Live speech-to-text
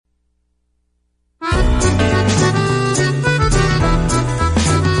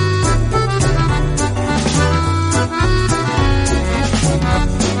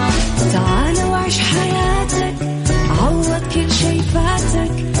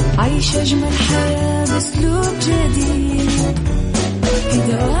عيش أجمل حياة بأسلوب جديد، في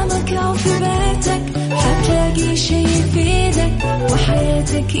دوامك أو في بيتك حتلاقي شي يفيدك،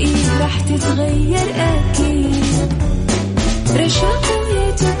 وحياتك إيه راح تتغير أكيد. رشاق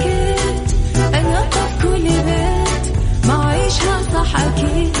ويتوكيت أنا في كل بيت، ما عيشها صح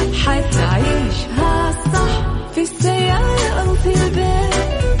أكيد حتعيشها صح، في السيارة أو في البيت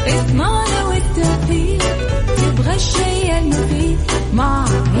اسمعنا والتوفيق، تبغى الشي المفيد ما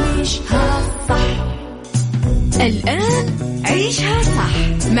عيشها صح. الآن عيشها صح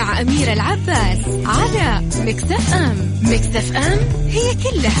مع أميرة العباس على ميكس اف ام. ميكس اف ام هي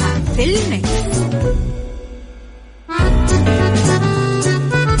كلها في الميكس.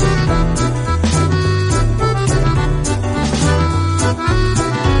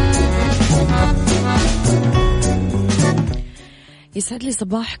 يسعد لي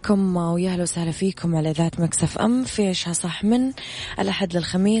صباحكم ويا أهلا وسهلا فيكم على إذاعة ميكس اف ام في عيشها صح من الأحد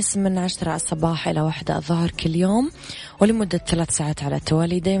للخميس من 10 الصباح إلى 1 الظهر كل يوم، ولمدة 3 ساعات على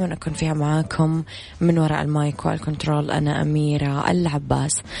التوالي. دايما أكون فيها معاكم من وراء المايك والكنترول أنا أميرة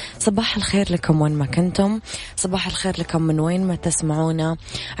العباس. صباح الخير لكم وين ما كنتم، صباح الخير لكم من وين ما تسمعونا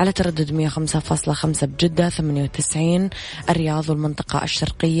على تردد 105.5 بجدة، 98 الرياض والمنطقة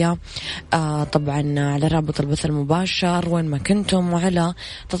الشرقية، طبعا على رابط البث المباشر وين ما كنتم، وعلى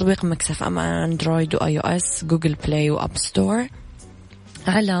تطبيق ميكس اف ام اندرويد واي او اس، جوجل بلاي واب ستور.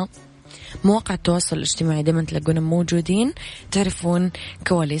 على مواقع التواصل الاجتماعي دائما تلاقونا موجودين، تعرفون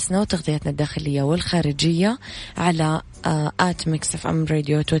كواليسنا وتغطياتنا الداخلية والخارجية على @ميكس اف ام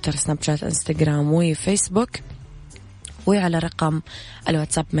راديو، تويتر، سناب شات، انستغرام وفيسبوك، وعلى رقم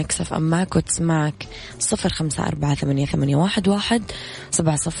الواتساب ميكس اف ام معك وتسمعك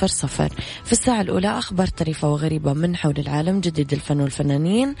 0548811700. في الساعة الأولى أخبار طريفة وغريبة من حول العالم، جديد الفن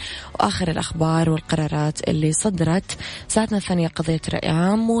والفنانين، وآخر الأخبار والقرارات اللي صدرت. ساعتنا الثانية قضية رأي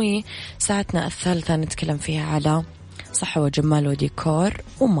عام، وساعتنا الثالثة نتكلم فيها على صحة وجمال وديكور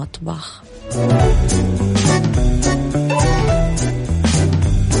ومطبخ.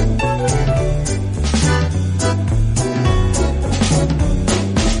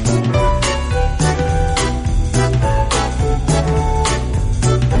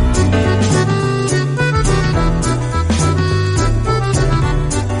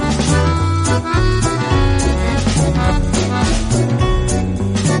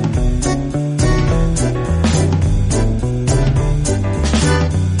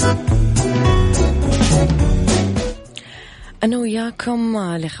 أنا وياكم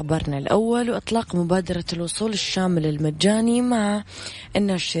لخبرنا الأول، وإطلاق مبادرة الوصول الشامل المجاني مع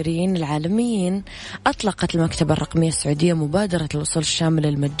الناشرين العالميين. أطلقت المكتبة الرقمية السعودية مبادرة الوصول الشامل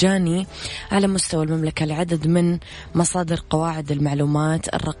المجاني على مستوى المملكة لعدد من مصادر قواعد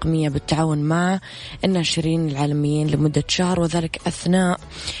المعلومات الرقمية بالتعاون مع الناشرين العالميين لمدة شهر، وذلك أثناء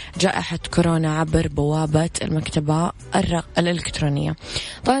جائحة كورونا عبر بوابة المكتبة الإلكترونية.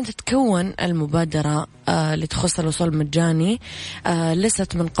 طبعا تتكون المبادرة اللي تخص الوصول المجاني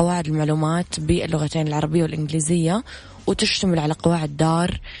لست من قواعد المعلومات باللغتين العربية والإنجليزية، وتشتمل على قواعد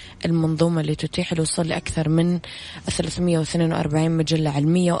دار المنظومة اللي تتيح الوصول لأكثر من 342 مجلة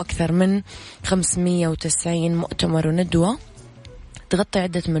علمية وأكثر من 590 مؤتمر وندوة، تغطي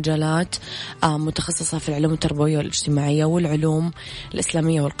عدة مجالات متخصصة في العلوم التربوية والاجتماعية والعلوم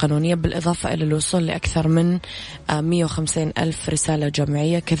الإسلامية والقانونية، بالإضافة إلى الوصول لأكثر من 150 ألف رسالة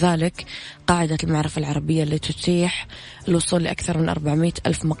جامعية. كذلك قاعدة المعرفة العربية اللي تتيح الوصول لأكثر من 400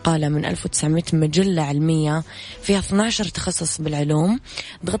 ألف مقالة من 1900 مجلة علمية فيها 12 تخصص بالعلوم،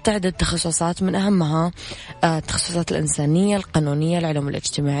 تغطي عدة تخصصات من أهمها التخصصات الإنسانية، القانونية، العلوم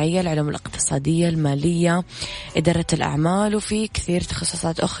الاجتماعية، العلوم الاقتصادية، المالية، إدارة الأعمال، وفي كثير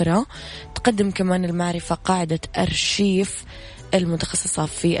تخصصات أخرى. تقدم كمان المعرفة قاعدة أرشيف المتخصصة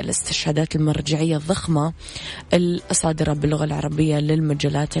في الاستشهادات المرجعية الضخمة الصادرة باللغة العربية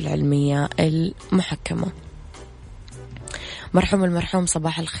للمجالات العلمية المحكمة. مرحوم المرحوم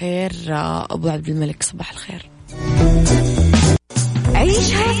صباح الخير أبو عبد الملك، صباح الخير.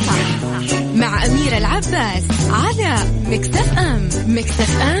 عيشها صح مع أميرة العباس على ميكس اف ام. ميكس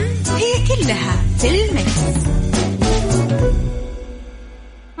اف ام هي كلها في الميكس.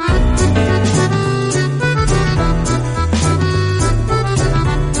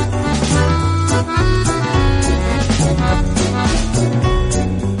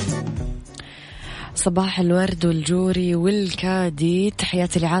 صباح الورد والجوري والكادي،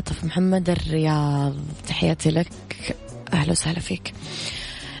 تحياتي لعاطف محمد الرياض، تحياتي لك، أهلا وسهلا فيك.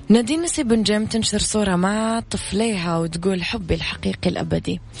 نادين نسيب جيم تنشر صورة مع طفليها وتقول حبي الحقيقي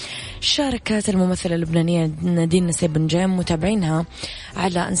الأبدي. شاركت الممثلة اللبنانية نادين نسيب جيم متابعينها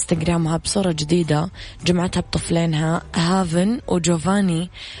على انستغرامها بصورة جديدة جمعتها بطفلينها هافن وجوفاني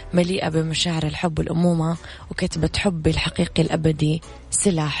مليئة بمشاعر الحب والأمومة، وكتبت حبي الحقيقي الأبدي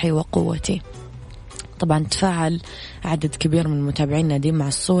سلاحي وقوتي. طبعا تفاعل عدد كبير من متابعين نادين مع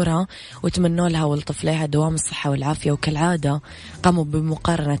الصورة وتمنوا لها ولطفليها دوام الصحة والعافية، وكالعادة قاموا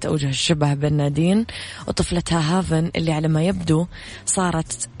بمقارنة أوجه الشبه بين نادين وطفلتها هافن اللي على ما يبدو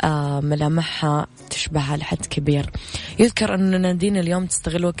صارت ملامحها تشبهها لحد كبير. يذكر أن نادين اليوم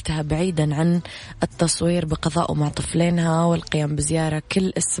تستغل وقتها بعيدا عن التصوير بقضاءه مع طفلينها والقيام بزيارة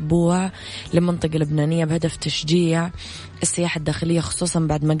كل أسبوع لمنطقة لبنانية بهدف تشجيع السياحة الداخلية، خصوصا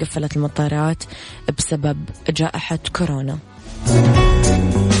بعد ما قفلت المطارات بسبب جائحة كورونا.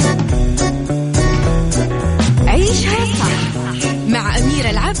 عيشها صح مع أميرة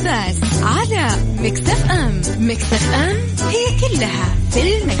العباس على ميكس اف ام. ميكس اف ام هي كلها في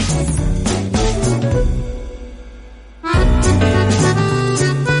الميكس.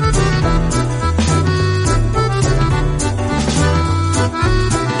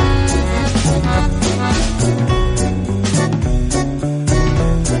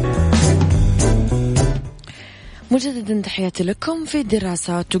 مجددا تحياتي لكم. في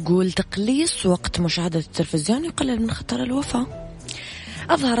دراسة تقول تقليص وقت مشاهدة التلفزيون يقلل من خطر الوفاة.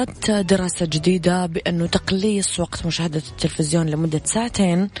 أظهرت دراسة جديدة بأنه تقليص وقت مشاهدة التلفزيون لمدة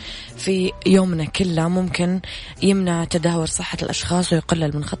ساعتين في يومنا كله ممكن يمنع تدهور صحة الأشخاص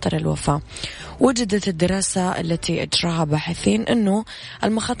ويقلل من خطر الوفاة. وجدت الدراسة التي أجراها باحثين أنه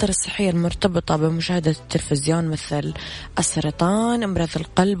المخاطر الصحية المرتبطة بمشاهدة التلفزيون مثل السرطان، أمراض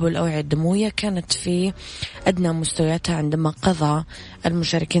القلب والأوعية الدموية كانت في أدنى مستوياتها عندما قضى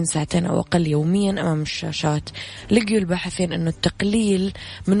المشاركين ساعتين أو أقل يوميا أمام الشاشات. لقيوا الباحثين أنه التقليل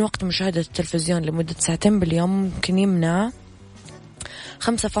من وقت مشاهدة التلفزيون لمدة ساعتين باليوم ممكن يمنع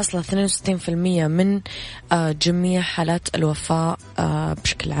 5.62% من جميع حالات الوفاة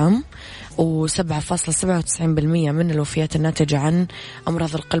بشكل عام، و7.97% من الوفيات الناتجة عن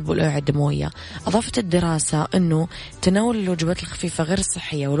أمراض القلب والأوعية الدموية. أضافت الدراسة أنه تناول الوجبات الخفيفة غير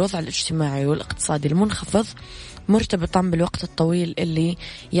الصحية والوضع الاجتماعي والاقتصادي المنخفض مرتبطان بالوقت الطويل اللي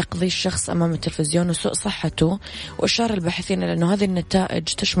يقضي الشخص أمام التلفزيون وسوء صحته. وأشار الباحثين إلى أنه هذه النتائج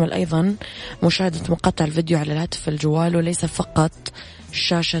تشمل أيضا مشاهدة مقاطع الفيديو على الهاتف الجوال وليس فقط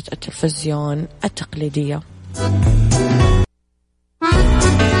شاشة التلفزيون التقليدية.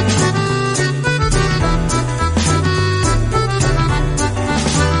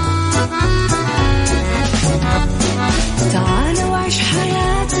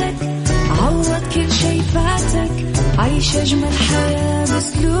 عيش أجمل حياة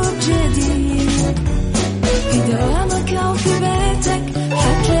بأسلوب جديد، في دوامك أو في بيتك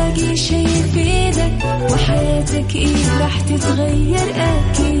حتلاقي شي يفيدك، وحياتك إيه راح تتغير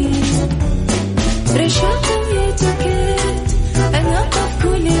أكيد. رشاق ويتوكيت أنا في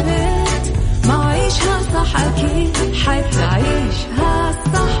كل بيت، ما عيشها صح أكيد حتعيشها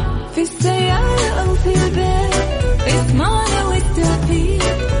صح، في السيارة أو في البيت اسمعنا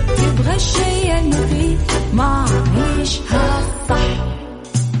والتوفيق، تبغى الشي المفيد ما عيشها صح.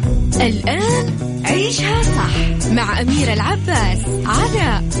 الآن عيشها صح مع أميرة العباس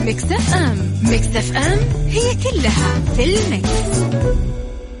على ميكس اف ام. ميكس اف ام هي كلها في الميكس.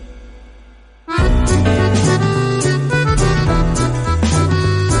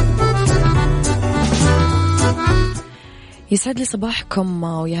 يسعد لي صباحكم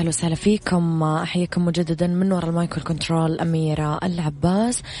ويا اهلا وسهلا فيكم. احييكم مجددا من وراء المايك والكنترول أميرة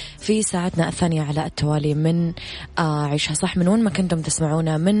العباس في ساعتنا الثانية على التوالي من عيشها صح، من وين ما كنتم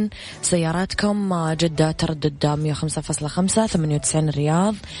تسمعونا، من سياراتكم جدة تردد 105.5 98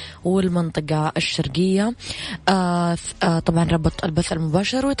 الرياض والمنطقة الشرقية. طبعا ربط البث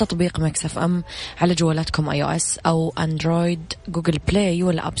المباشر وتطبيق ميكس اف ام على جوالاتكم اي او اس او اندرويد، جوجل بلاي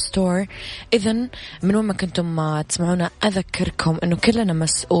ولا اب ستور. اذا من وين ما كنتم تسمعونا أذكركم أنه كلنا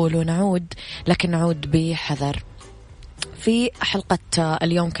مسؤول ونعود، لكن نعود بحذر. في حلقة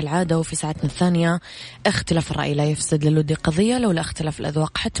اليوم كالعادة وفي ساعتنا الثانية اختلاف الرأي لا يفسد للود قضية، لولا اختلاف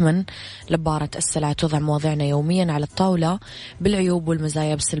الأذواق حتما لبارة السلع. توضع مواضيعنا يوميا على الطاولة بالعيوب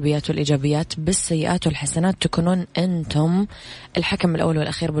والمزايا، بالسلبيات والإيجابيات، بالسيئات والحسنات، تكونون أنتم الحكم الأول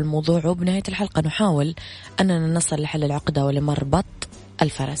والأخير بالموضوع. وبنهاية الحلقة نحاول أننا نصل لحل العقدة ولمربط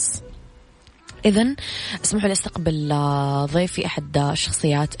الفرس. إذن اسمحوا لي استقبل ضيفي أحد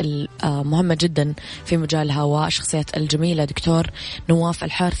الشخصيات المهمة جدا في مجالها والشخصيات الجميلة، دكتور نواف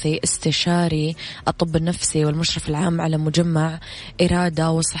الحارثي، استشاري الطب النفسي والمشرف العام على مجمع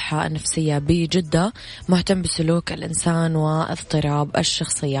إرادة والصحة النفسية بجدة، مهتم بسلوك الإنسان واضطراب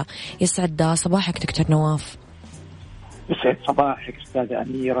الشخصية. يسعد صباحك دكتور نواف. يسعد صباحك أستاذة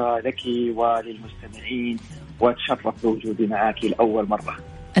أميرة، لك وللمستمعين، وأتشرف بوجودي معك لأول مرة.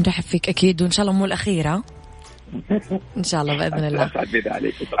 نرحب فيك أكيد، وإن شاء الله مو الأخيرة إن شاء الله بإذن الله. أسعد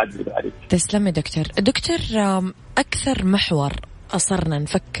عليك. تسلمي دكتور. أكثر محور أصرنا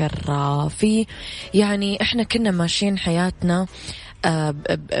نفكر فيه، يعني إحنا كنا ماشيين حياتنا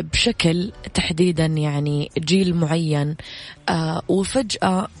بشكل تحديدا يعني جيل معين،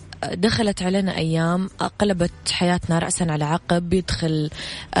 وفجأة دخلت علينا أيام قلبت حياتنا رأسا على عقب. يدخل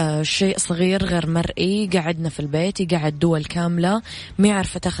شيء صغير غير مرئي، قعدنا في البيت، يقعد دول كاملة ما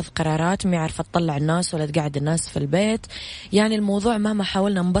يعرف تاخذ قرارات، ما يعرف تطلع الناس ولا تقعد الناس في البيت. يعني الموضوع مهما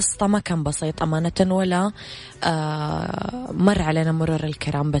حاولنا نبسطه ما كان بسيط أمانة، ولا مر علينا مرور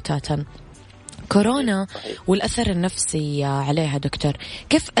الكرام بتاتا. كورونا والأثر النفسي عليها دكتور،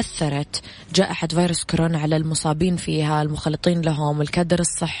 كيف أثرت جائحة فيروس كورونا على المصابين فيها، المخالطين لهم، الكادر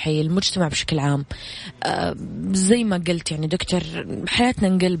الصحي، المجتمع بشكل عام؟ زي ما قلت يعني دكتور حياتنا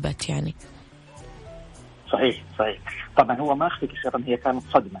انقلبت يعني. صحيح. طبعا هو ما أخفيك سرا، هي كانت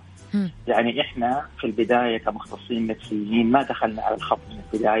صدمة. يعني إحنا في البداية كمختصين نفسيين ما دخلنا على الخط من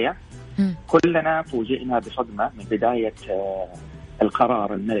البداية. كلنا فوجئنا بصدمة من بداية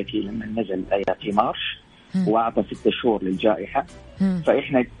القرار الملكي لما نزل في مارش وأعطى 6 شهور للجائحة.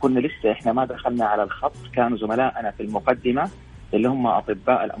 فإحنا كنا لسه إحنا ما دخلنا على الخط. كانوا زملائنا في المقدمة اللي هم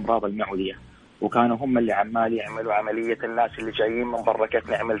أطباء الأمراض المعدية، وكانوا هم اللي عمال يعملوا عملية الناس اللي جايين من برا، كيف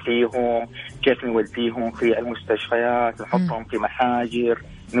نعمل فيهم، كيف نوديهم في المستشفيات، نحطهم في محاجر،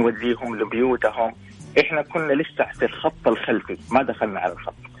 نوديهم لبيوتهم. إحنا كنا لسه في الخط الخلفي، ما دخلنا على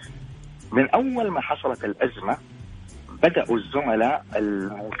الخط. من أول ما حصلت الأزمة بدأوا الزملاء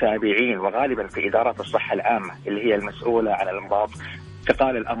المتابعين، وغالبا في إدارات الصحة العامة اللي هي المسؤولة عن الأمراض،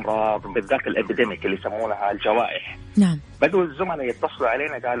 انتقال الأمراض بالذات الإبيديميك اللي يسمونها الجوائح. نعم. بدأوا الزملاء يتصلوا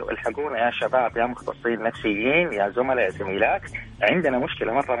علينا، قالوا الحقونا يا شباب، يا مختصين نفسيين، يا زملاء، يا زميلات، عندنا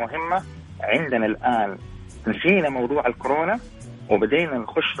مشكلة مرة مهمة. عندنا الآن نسينا موضوع الكورونا وبدينا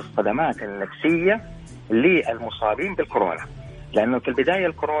نخش في الصدمات النفسية للمصابين بالكورونا. لأنه في البداية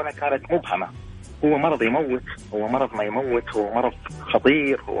الكورونا كانت مبهمة، هو مرض يموت، هو مرض ما يموت، هو مرض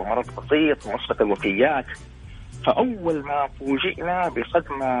خطير، هو مرض بسيط، نسبة الوفيات. فأول ما فوجئنا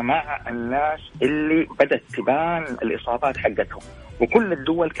بصدمة مع الناس اللي بدأت تبان الإصابات حقتهم، وكل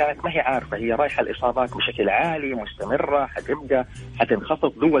الدول كانت ما هي عارفة، هي رايحة الإصابات بشكل عالي مستمرة، حتبقى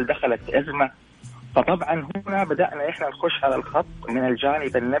حتنخفض، دول دخلت في أزمة. فطبعا هنا بدأنا إحنا نخش على الخط من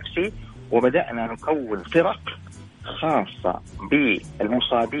الجانب النفسي، وبدأنا نكون فرق خاصة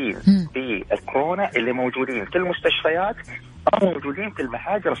بالمصابين بالكورونا اللي موجودين في المستشفيات أو موجودين في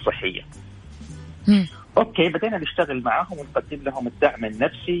المحاجر الصحية. أوكي، بدينا نشتغل معهم ونقدم لهم الدعم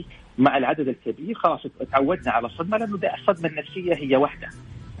النفسي مع العدد الكبير. خلاص تعودنا على الصدمة، لأنه الصدمة النفسية هي واحدة.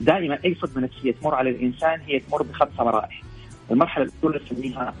 دائما أي صدمة نفسية تمر على الإنسان هي تمر ب5 مراحل. المرحلة الأولى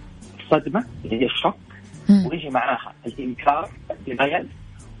نسميها الصدمة اللي هي الشوك، ويجي معاها الإنكار، الدينايل،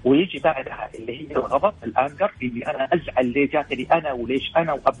 ويجي بعدها اللي هي الغضب، الانجر، اللي انا ازعل ليه جاتني انا وليش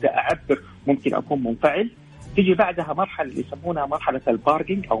انا، وابدا اعبر، ممكن اكون منفعل. تيجي بعدها مرحله اللي يسمونها مرحله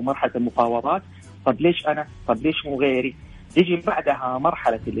البارجينج او مرحله المفاوضات، طب ليش انا، طب ليش مو غيري. يجي بعدها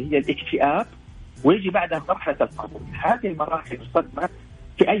مرحله اللي هي الاكتئاب، ويجي بعدها مرحله القبول. هذه المراحل الصدمه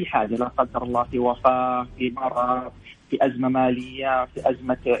في اي حاجه، لا قدر الله في وفاه، في مرض، في ازمه ماليه، في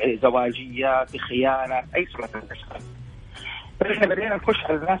ازمه زواجيه، في خيانه، اي صدمه من الاشكال. فإحنا بدينا نخش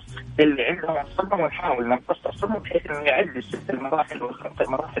على الناس اللي عندهم الصدمة ونحاول نمتص الصدمة بحيث إنه يعدل 6 المراحل و5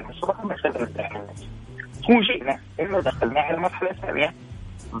 المراحل مسبقا من خلال الدعم النفسي. فوجئنا إنه دخلنا على المرحلة الثانية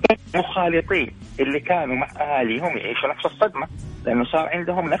بالمخالطين اللي كانوا مع أهاليهم يعيشوا نفس الصدمة، لأنه صار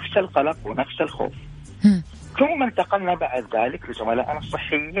عندهم نفس القلق ونفس الخوف. ثم انتقلنا بعد ذلك لزملائنا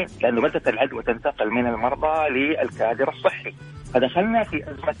الصحيين، لأنه بدأت العدوى تنتقل من المرضى للكادر الصحي. فدخلنا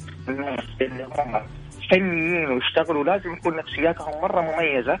في أزمة الناس اللي هم فنيين ويشتغلوا، لازم يكون نفسياتهم مرة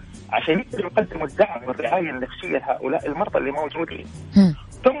مميزة عشان يقدروا يقدموا الدعم والرعاية النفسية لهؤلاء المرضى اللي موجودين.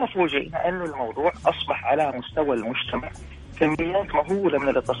 ثم فوجئنا أنه الموضوع أصبح على مستوى المجتمع، كميات مهولة من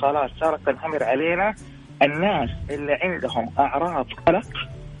الاتصالات صارت تنهمر علينا. الناس اللي عندهم أعراض قلق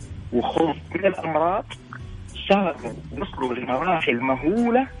وخوف من الأمراض صاروا يصلوا لمراحل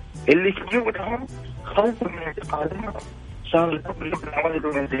مهولة اللي في جودهم خوف من انتقال المرض، صار يمنع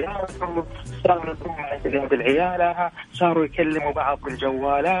ولده من زيارته، صاروا يضموا مع بعيالها، صاروا يكلموا بعض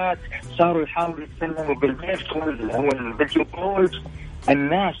بالجوالات، صاروا يحاولوا يتكلموا بالبيت والفيديو كولز.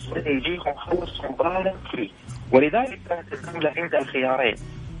 الناس بدأ يجيهم خوف مبالغ فيه، ولذلك كانت الدولة عندها الخيارين: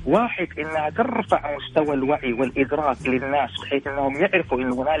 واحد إنها ترفع مستوى الوعي والإدراك للناس بحيث أنهم يعرفوا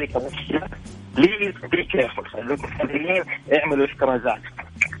إن هنالك مشكلة، بليز بي كيرفول، خليكم حذرين، اعملوا احترازات.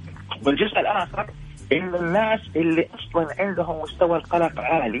 والجزء الآخر إن الناس اللي أصلا عندهم مستوى القلق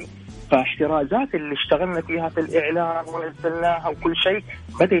عالي، فاحترازات اللي اشتغلنا فيها في الإعلام ونزلناها وكل شيء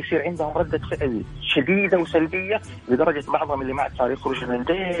بدأ يصير عندهم ردة فعل شديدة وسلبية، لدرجة بعضهم اللي ما عاد صار يخرج من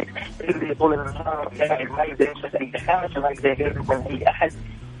البيت، اللي طول النهار قاعد ما يقدر يمسك أي حاجة، ما يقدر يقرب من أي أحد.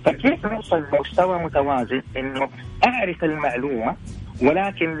 فكيف نوصل لمستوى متوازن إنه أعرف المعلومة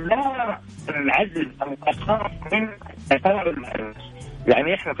ولكن لا نعزل أو أخاف من التفاعل مع الناس؟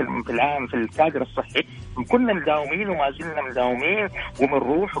 يعني إحنا في العام في الكادر الصحي كنا مداومين وما زلنا مداومين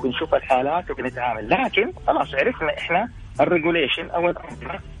وبنروح وبنشوف الحالات وبنتعامل، لكن خلاص عرفنا إحنا الريجوليشن أو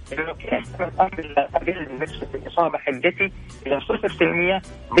الأنظمة إنه كيف أقل نسبة الإصابة حقتي إلى 0%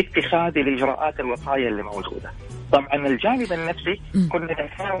 باتخاذ الإجراءات الوقاية اللي موجودة. طبعا الجانب النفسي كنا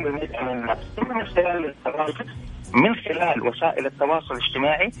نحاول ندعم الناس من خلال التواصل، من خلال وسائل التواصل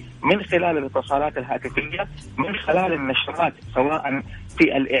الاجتماعي، من خلال الاتصالات الهاتفية، من خلال النشرات سواء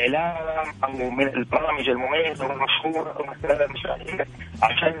في الإعلام أو من البرامج المميزة والمشهورة أو من خلال المشاهير،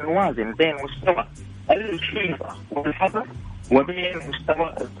 عشان نوازن بين مستوى الحيطة والحذر وبين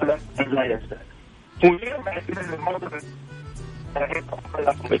مستوى القلق أن لا يزداد. وغير بعد كده الموضوع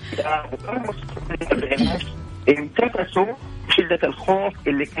انتفسوا بشدة الخوف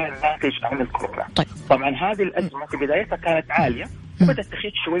اللي كان ناتج عن الكورونا. طبعا هذه الأزمة في بدايتها كانت عالية وبدأت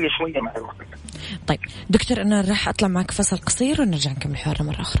تخيط شوية شوية مع الوقت. طيب دكتور، أنا راح أطلع معك فصل قصير ونرجع نكمل حوارنا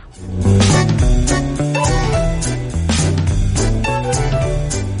مرة أخرى.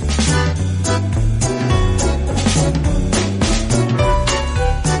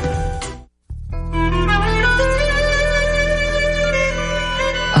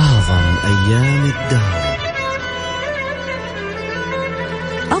 أعظم أيام الدهر،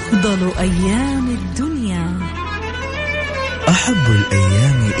 أفضل أيام الدنيا، أحب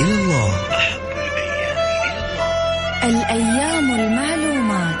الأيام إلى الله، الأيام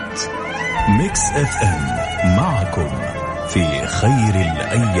المعلومات. ميكس اف ام معكم في خير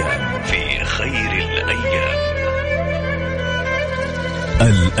الأيام، في خير الأيام.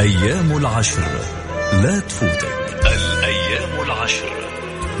 الأيام العشر لا تفوتك، الأيام العشر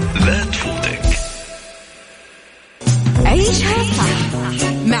لا تفوتك. عيشها صح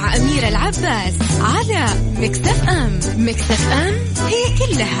مع أميرة العباس على ميكس اف ام. ميكس اف ام هي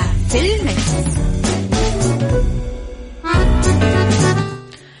كلها في الميكس.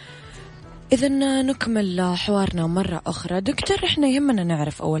 إذن نكمل حوارنا مرة أخرى. دكتور، إحنا يهمنا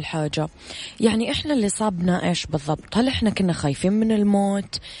نعرف أول حاجة، يعني إحنا اللي صابنا إيش بالضبط؟ هل إحنا كنا خايفين من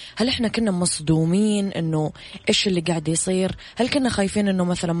الموت؟ هل إحنا كنا مصدومين إنه إيش اللي قاعد يصير؟ هل كنا خايفين إنه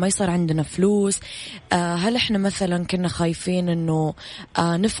مثلا ما يصير عندنا فلوس؟ هل إحنا مثلا كنا خايفين إنه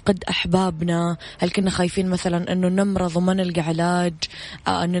نفقد أحبابنا؟ هل كنا خايفين مثلا إنه نمرض وما نلقى علاج؟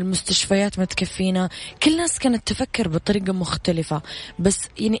 إن المستشفيات ما تكفينا؟ كل الناس كانت تفكر بطريقة مختلفة، بس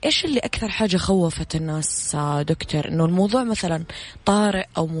يعني إيش اللي أكثر حاجة خوفت الناس دكتور؟ إنه الموضوع مثلا طارئ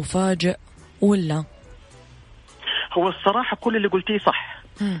أو مفاجئ ولا؟ هو الصراحة كل اللي قلتيه صح،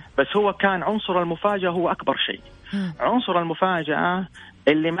 بس هو كان عنصر المفاجأة هو أكبر شيء. عنصر المفاجأة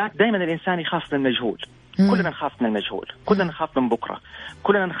اللي ما دايما الإنسان يخاف من المجهول. كلنا نخاف من المجهول، كلنا نخاف من بكرة،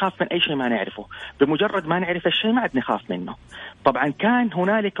 كلنا نخاف من أي شيء ما نعرفه. بمجرد ما نعرف الشيء ما عاد نخاف منه. طبعا كان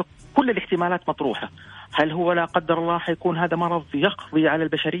هنالك كل الاحتمالات مطروحة. هل هو لا قدر الله حيكون هذا مرض يقضي على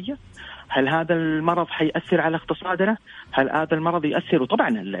البشرية؟ هل هذا المرض حيأثر على اقتصادنا؟ هل هذا المرض يأثر؟ وطبعا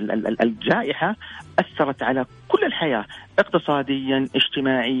الجائحة أثرت على كل الحياة، اقتصاديا،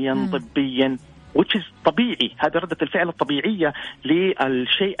 اجتماعيا، طبيا، which is طبيعي. هذا ردة الفعل الطبيعية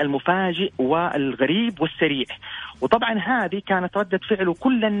للشيء المفاجئ والغريب والسريع. وطبعا هذه كانت ردة فعله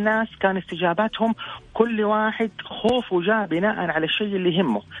كل الناس، كان استجاباتهم كل واحد خوفه جاء بناء على الشيء اللي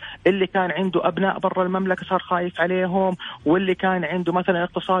يهمه. اللي كان عنده أبناء برا المملكة صار خايف عليهم، واللي كان عنده مثلا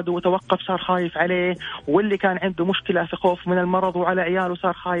اقتصاده وتوقف صار خايف عليه، واللي كان عنده مشكلة في خوف من المرض وعلى عياله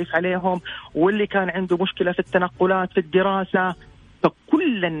صار خايف عليهم، واللي كان عنده مشكلة في التنقلات في الدراسة.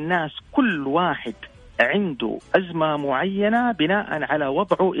 فكل الناس كل واحد عنده أزمة معينة بناء على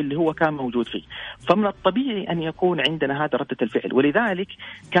وضعه اللي هو كان موجود فيه. فمن الطبيعي أن يكون عندنا هذا ردة الفعل، ولذلك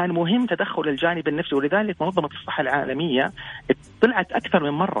كان مهم تدخل الجانب النفسي. ولذلك منظمة الصحة العالمية طلعت أكثر من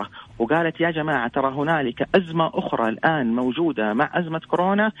مرة وقالت يا جماعة ترى هنالك أزمة أخرى الآن موجودة مع أزمة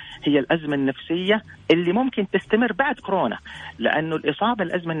كورونا، هي الأزمة النفسية اللي ممكن تستمر بعد كورونا. لأنه الإصابة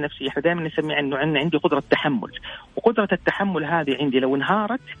الأزمة النفسية إحنا دائما نسميها أنه عندي قدرة تحمل، وقدرة التحمل هذه عندي لو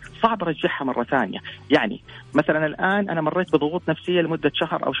انهارت صعب رجعها مرة ثانية. يعني مثلا الآن أنا مريت بضغوط نفسية لمدة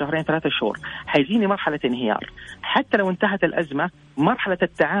شهر أو شهرين 3 شهور، حيجيني مرحلة انهيار. حتى لو انتهت الأزمة مرحلة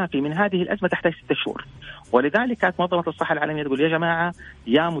التعافي من هذه الأزمة تحتاج 6 شهور. ولذلك كانت منظمة الصحة العالمية تقول يا جماعة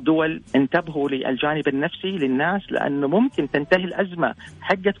يا دول انتبهوا للجانب النفسي للناس، لأنه ممكن تنتهي الأزمة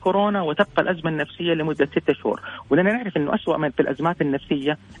حقت كورونا وتبقى الأزمة النفسية لمدة 6 شهور. ولنا نعرف أنه أسوأ من في الأزمات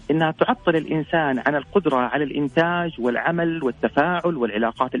النفسية أنها تعطل الإنسان عن القدرة على الإنتاج والعمل والتفاعل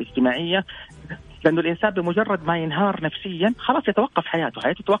والعلاقات الاجتماعية، لأنه الإنسان بمجرد ما ينهار نفسيا خلاص يتوقف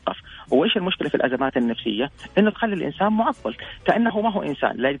حياته توقف. وإيش المشكلة في الأزمات النفسية؟ إنه تخلي الإنسان معطل، كأنه ما هو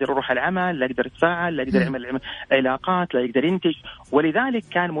إنسان، لا يقدر يروح العمل، لا يقدر يتفاعل، لا يقدر يعمل علاقات، لا يقدر ينتج. ولذلك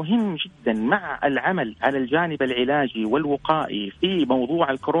كان مهم جدا مع العمل على الجانب العلاجي والوقائي في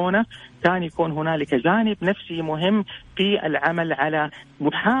موضوع الكورونا، كان يكون هنالك جانب نفسي مهم في العمل على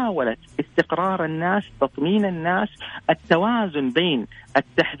محاولة استقرار الناس، تطمين الناس، التوازن بين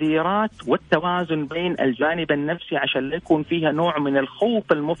التحذيرات والتوازن بين الجانب النفسي، عشان لا يكون فيها نوع من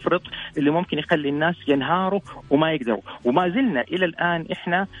الخوف المفرط اللي ممكن يخلي الناس ينهاروا وما يقدروا. وما زلنا إلى الآن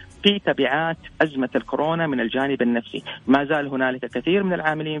إحنا في تبعات أزمة الكورونا من الجانب النفسي. ما زال هنالك كثير من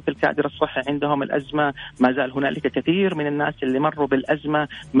العاملين في الكادر الصحي عندهم الأزمة، ما زال هنالك كثير من الناس اللي مروا بالأزمة،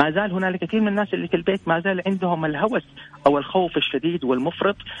 ما زال هنالك كثير من الناس اللي في البيت ما زال عندهم الهوس أو الخوف الشديد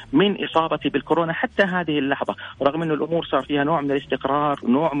والمفرط من إصابتي بالكورونا حتى هذه اللحظة، رغم أن الأمور صار فيها نوع من الاستقرار،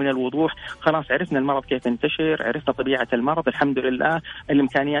 نوع من الوضوح. خلاص عرفنا المرض كيف ينتشر، عرفنا طبيعة المرض، الحمد لله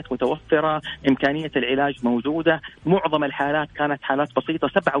الإمكانيات متوفرة، إمكانية العلاج موجودة. معظم الحالات كانت حالات بسيطة،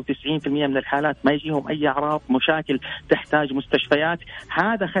 97% من الحالات ما يجيهم أي أعراض مشاكل تحتاج مستشفيات.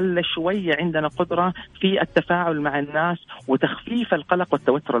 هذا خلى شوية عندنا قدرة في التفاعل مع الناس وتخفيف القلق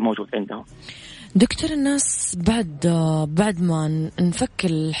والتوتر الموجود عندهم. دكتور، الناس بعد ما نفك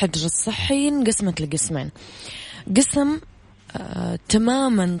الحجر الصحي انقسمت لقسمين. قسم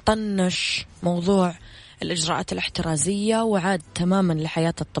تماما طنش موضوع الإجراءات الاحترازية وعاد تماما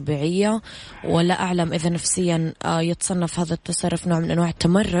لحياته الطبيعية، ولا أعلم إذا نفسيا يتصنف هذا التصرف نوع من أنواع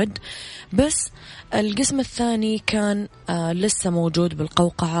التمرد. بس القسم الثاني كان لسه موجود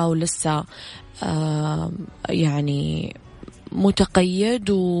بالقوقعة ولسه يعني متقيد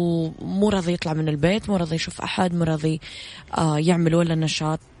ومو راضي يطلع من البيت، مو راضي يشوف أحد، مو راضي يعمل ولا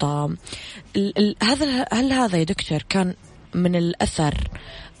نشاط. هل هذا يا دكتور كان من الأثر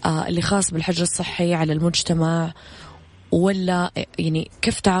اللي خاص بالحجر الصحي على المجتمع، ولا يعني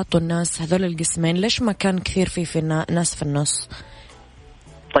كيف تعاطوا الناس هذول القسمين؟ ليش ما كان كثير في ناس في النص؟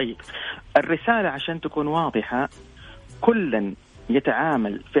 طيب، الرسالة عشان تكون واضحة، كلا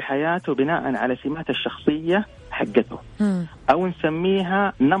يتعامل في حياته بناء على سمات الشخصية حقته أو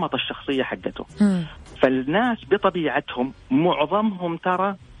نسميها نمط الشخصية حقته. فالناس بطبيعتهم معظمهم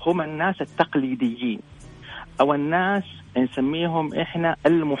ترى هم الناس التقليديين، أو الناس نسميهم إحنا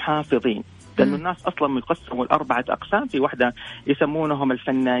المحافظين، لأن الناس أصلا مقسموا 4 أقسام، في واحدة يسمونهم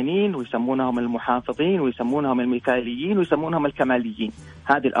الفنانين ويسمونهم المحافظين ويسمونهم المثاليين ويسمونهم الكماليين.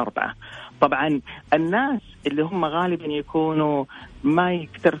 هذه 4. طبعا الناس اللي هم غالبا يكونوا ما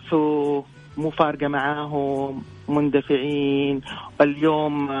يكترثوا، مو فارقة معاهم، مندفعين،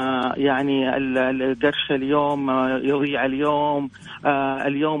 اليوم يعني القرش اليوم يضيع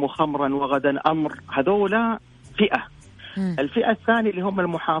اليوم خمرا وغدا أمر، هذولا فئة. الفئة الثانية اللي هم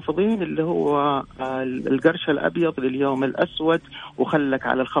المحافظين، اللي هو القرش الأبيض لليوم الأسود وخلك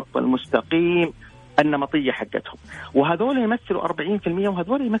على الخط المستقيم، النمطية حقتهم. وهذول يمثلوا 40%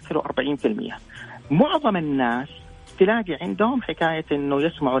 وهذول يمثلوا 40%. معظم الناس تلاقي عندهم حكاية إنه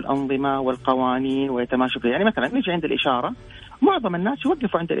يسمعوا الأنظمة والقوانين ويتماشوا فيها. يعني مثلا نيجي عند الإشارة، معظم الناس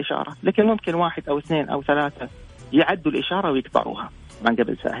يوقفوا عند الإشارة، لكن ممكن 1 أو 2 أو 3 يعدوا الإشارة ويقطعوها من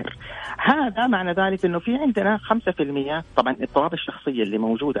قبل ساهر. هذا معنى ذلك أنه في عندنا 5%. طبعا اضطراب الشخصية اللي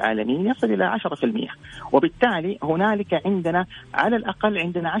موجود عالميا يصل إلى 10%، وبالتالي هنالك عندنا على الأقل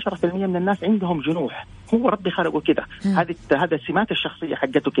عندنا 10% من الناس عندهم جنوح، هو ربي خلقه كده، هذا سمات الشخصية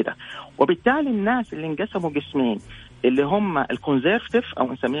حقته كده. وبالتالي الناس اللي انقسموا قسمين، اللي هم الكونزيرفتيف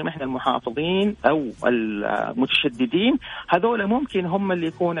أو نسميهم إحنا المحافظين أو المتشددين، هذول ممكن هم اللي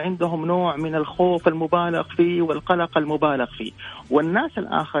يكون عندهم نوع من الخوف المبالغ فيه والقلق المبالغ فيه. والناس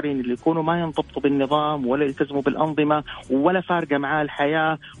الآخرين اللي يكونوا ما ينضبطوا بالنظام ولا يلتزموا بالأنظمة ولا فارقة معاه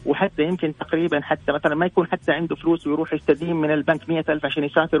الحياة، وحتى يمكن تقريبا حتى مثلا ما يكون حتى عنده فلوس ويروح يستدين من البنك 100,000 عشان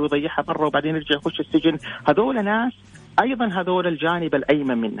يسافر ويضيعها برا وبعدين يرجع يخش السجن، هذول ناس أيضا هذول الجانب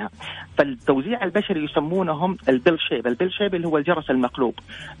الأيمن منها. فالتوزيع البشري يسمونهم البيل شيب. البيل شيب اللي هو الجرس المقلوب.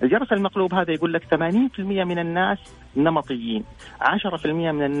 الجرس المقلوب هذا يقول لك 80% من الناس نمطيين،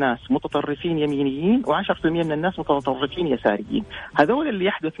 10% من الناس متطرفين يمينيين، و10% من الناس متطرفين يساريين. هذول اللي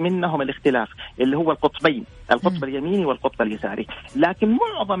يحدث منهم الاختلاف اللي هو القطبين، القطب اليميني والقطب اليساري. لكن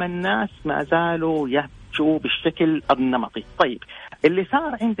معظم الناس ما زالوا يهجوا بالشكل النمطي. طيب اللي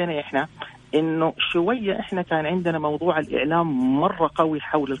صار عندنا إحنا إنه شوية إحنا كان عندنا موضوع الإعلام مرة قوي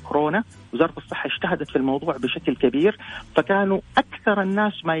حول الكورونا، وزارة الصحة اجتهدت في الموضوع بشكل كبير، فكانوا أكثر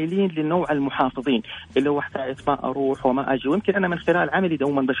الناس مايلين للنوع المحافظين اللي هو حكاية ما أروح وما أجي. ويمكن أنا من خلال عملي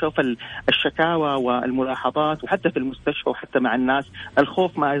دوما بشوف الشكاوى والملاحظات، وحتى في المستشفى وحتى مع الناس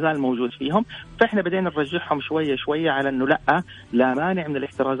الخوف ما يزال موجود فيهم. فإحنا بدينا نرجعهم شوية شوية على إنه لا مانع من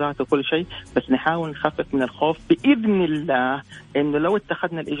الاحترازات وكل شيء، بس نحاول نخفف من الخوف بإذن الله. إنه لو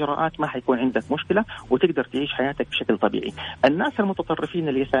اتخذنا الإجراءات ما حيكون عندك مشكلة وتقدر تعيش حياتك بشكل طبيعي. الناس المتطرفين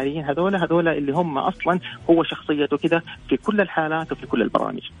اليساريين هذول اللي هم أصلا هو شخصيته كده في كل الحالات وفي كل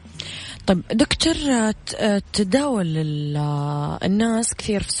البرامج. طيب دكتور، تداول الناس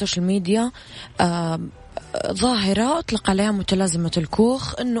كثير في السوشيال ميديا ظاهرة أطلق عليها متلازمة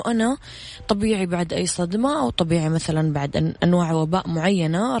الكوخ، أنه أنا طبيعي بعد أي صدمة، أو طبيعي مثلا بعد أنواع وباء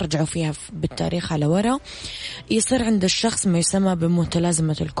معينة رجعوا فيها بالتاريخ على وراء، يصير عند الشخص ما يسمى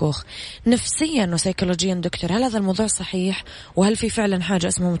بمتلازمة الكوخ. نفسيا وسيكولوجيا دكتور، هل هذا الموضوع صحيح؟ وهل في فعلا حاجة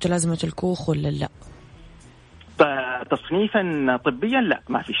اسمها متلازمة الكوخ ولا لا؟ تصنيفا طبيا لا،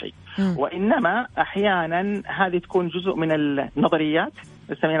 ما في شيء. وإنما أحيانا هذه تكون جزء من النظريات،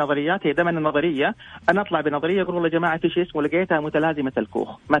 نسميها نظريات. هي دائما النظريه انا اطلع بنظريه اقول والله يا جماعه في شيء اسمه لقيتها متلازمه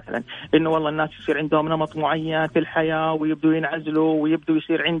الكوخ، مثلا انه والله الناس يصير عندهم نمط معين في الحياه ويبدوا ينعزلوا ويبدوا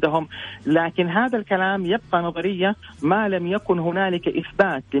يصير عندهم. لكن هذا الكلام يبقى نظريه ما لم يكن هنالك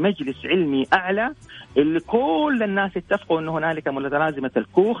اثبات لمجلس علمي اعلى اللي كل الناس اتفقوا انه هنالك متلازمه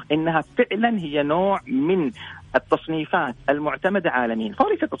الكوخ، انها فعلا هي نوع من التصنيفات المعتمدة عالميا.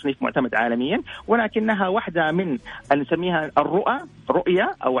 فليس تصنيف معتمد عالميا، ولكنها واحدة من نسميها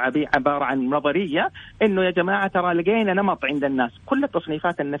رؤية أو عبارة عن نظرية إنه يا جماعة ترى لقينا نمط عند الناس. كل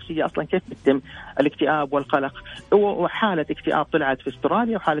التصنيفات النفسية أصلا كيف بتتم؟ الاكتئاب والقلق، وحالة اكتئاب طلعت في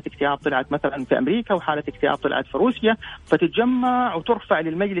استراليا، وحالة اكتئاب طلعت مثلا في أمريكا، وحالة اكتئاب طلعت في روسيا، فتتجمع وترفع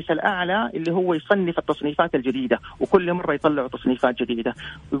للمجلس الأعلى اللي هو يصنف التصنيفات الجديدة، وكل مرة يطلعوا تصنيفات جديدة.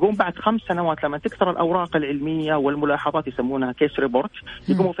 ويقوم بعد 5 سنوات لما تكثر الأوراق العلمية والملاحظات يسمونها كيس ريبورت،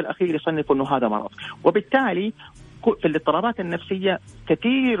 يقوموا في الأخير يصنفوا أنه هذا مرض. وبالتالي في الاضطرابات النفسية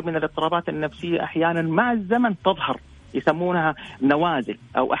كثير من الاضطرابات النفسية أحيانا مع الزمن تظهر، يسمونها نوازل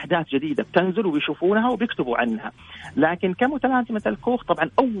أو أحداث جديدة بتنزل ويشوفونها وبيكتبوا عنها. لكن كمتلازمة الكوخ طبعا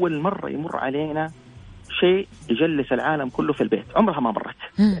أول مرة يمر علينا شيء يجلس العالم كله في البيت، عمرها ما مرت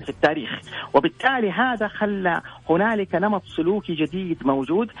في التاريخ. وبالتالي هذا خلى هنالك نمط سلوكي جديد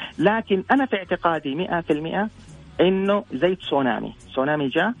موجود. لكن أنا في اعتقادي 100% إنه زي تسونامي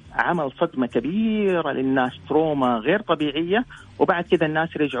جاء عمل صدمة كبيرة للناس، تروما غير طبيعية، وبعد كذا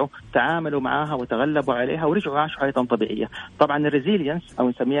الناس رجعوا تعاملوا معها وتغلبوا عليها ورجعوا عاشوا حياة طبيعية. طبعا الريزيلينس أو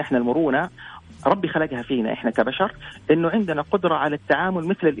نسميها إحنا المرونة ربي خلقها فينا إحنا كبشر، إنه عندنا قدرة على التعامل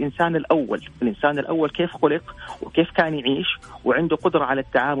مثل الإنسان الأول. الإنسان الأول كيف خلق وكيف كان يعيش وعنده قدرة على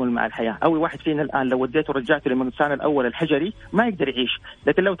التعامل مع الحياة. أول واحد فينا الآن لو وديته ورجعته للإنسان الأول الحجري ما يقدر يعيش،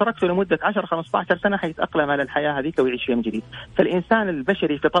 لكن لو تركته لمدة 10-15 سنة حيتأقلم على الحياة هذيك ويعيش فيها من جديد. فالإنسان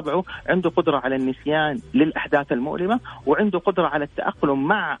البشري في طبعه عنده قدرة على النسيان للأحداث المؤلمة، وعنده قدرة على التأقلم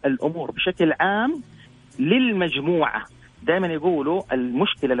مع الأمور بشكل عام للمجموعة. دائما يقولوا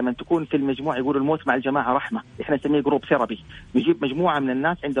المشكلة لما تكون في المجموعة، يقولوا الموت مع الجماعة رحمة. إحنا نسميه جروب ثيرابي، نجيب مجموعة من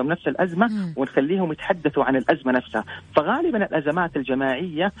الناس عندهم نفس الأزمة ونخليهم يتحدثوا عن الأزمة نفسها. فغالبا الأزمات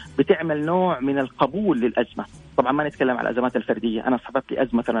الجماعية بتعمل نوع من القبول للأزمة. طبعا ما نتكلم على الأزمات الفردية، أنا صحبت لي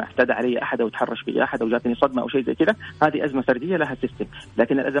أزمة مثلا اعتدى علي أحد أو تحرش بي أحد أو جاتني صدمة أو شيء زي كده، هذه أزمة فردية لها سيستم.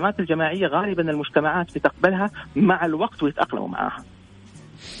 لكن الأزمات الجماعية غالبا المجتمعات بتقبلها مع الوقت ويتأقلموا معها.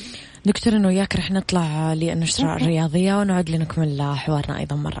 دكتور أنه وياك رح نطلع للنشرة الرياضية ونعود لنكمل حوارنا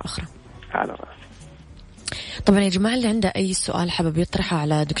أيضا مرة أخرى. على رأسي. طبعا يا جماعة اللي عنده أي سؤال حابب يطرحه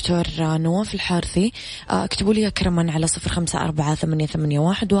على دكتور نواف الحارثي اكتبوا لي كرما على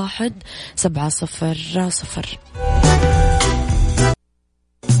 0548811700.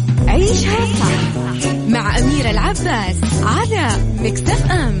 عيشها صح مع أميرة العباس على ميكس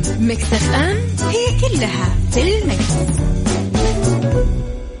اف ام. ميكس اف ام هي كلها في الميكس.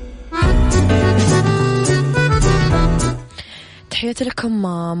 تحياتي لكم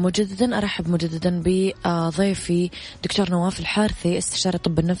مجددا. أرحب مجددا بضيفي دكتور نواف الحارثي، استشاري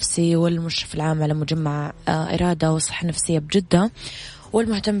الطب النفسي والمشرف العام على مجمع إرادة والصحة النفسية بجدة.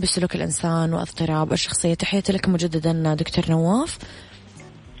 والمهتم بسلوك الإنسان واضطراب الشخصية. تحياتي لك مجددا دكتور نواف.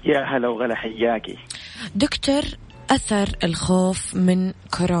 يا هلا وغلا، حياكي دكتور. أثر الخوف من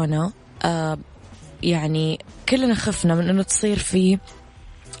كورونا، يعني كلنا خفنا من أنه تصير في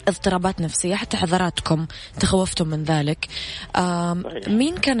اضطرابات نفسية، حتى حضراتكم تخوفتم من ذلك.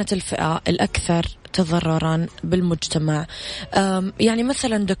 مين كانت الفئة الأكثر تضررا بالمجتمع؟ يعني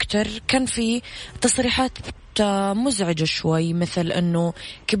مثلا دكتور، كان في تصريحات مزعجة شوي، مثل أنه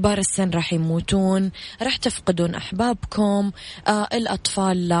كبار السن راح يموتون، راح تفقدون أحبابكم،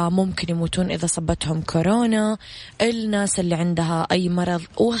 الأطفال ممكن يموتون إذا صبتهم كورونا، الناس اللي عندها أي مرض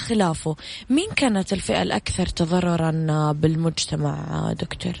وخلافه. مين كانت الفئة الأكثر تضررا بالمجتمع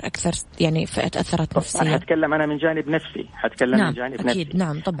دكتور؟ أكثر يعني فئة أثرت نفسيا. هتكلم أنا من جانب نفسي، نعم من جانب أكيد نفسي.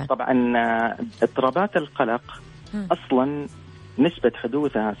 نعم طبعا اضطرابات القلق أصلا نسبة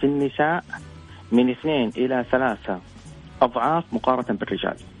حدوثها في النساء من 2 إلى 3 أضعاف مقارنة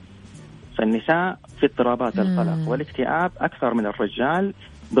بالرجال. فالنساء في اضطرابات القلق والاكتئاب أكثر من الرجال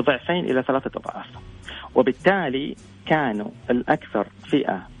بضعفين إلى 3 أضعاف، وبالتالي كانوا الأكثر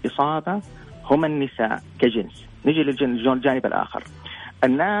فئة إصابة هم النساء كجنس. نجي للجانب الآخر،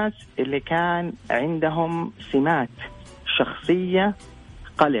 الناس اللي كان عندهم سمات شخصية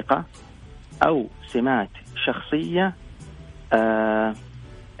قلقة أو سمات شخصية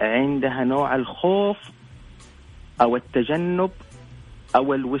عندها نوع الخوف أو التجنب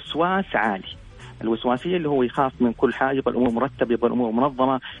أو الوسواس عالي. الوسواسية اللي هو يخاف من كل حاجة، يبغى الأمور مرتبة، يبغى الأمور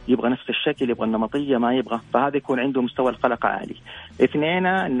منظمة، يبغى نفس الشكل، يبغى النمطية، ما يبغى، فهذا يكون عنده مستوى القلق عالي. 2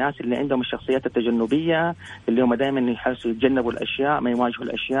 الناس اللي عندهم الشخصيات التجنبية، اللي هم دائما يحسوا يتجنبوا الأشياء، ما يواجهوا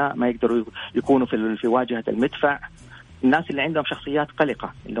الأشياء، ما يقدروا يكونوا في واجهة المدفع. الناس اللي عندهم شخصيات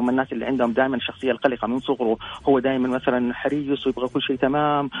قلقة، اللي هم الناس اللي عندهم دائما الشخصية القلقة من صغره، هو دائما مثلا حريص ويبغى كل شيء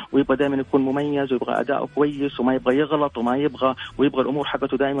تمام، ويبغى دائما يكون مميز، ويبغى أداؤه كويس، وما يبغى يغلط، ويبغى الأمور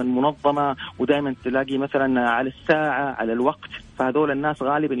حقته دائما منظمة، ودائما تلاقي مثلا على الساعة على الوقت. فهذول الناس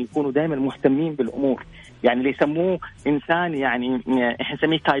غالبا يكونوا دائما مهتمين بالأمور، يعني اللي يسموه إنسان، يعني إحنا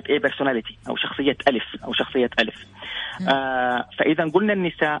نسميه تايب A personality أو شخصية ألف. فإذا قلنا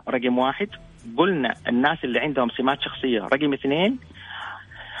النساء رقم 1، قلنا الناس اللي عندهم سمات شخصية رقم 2،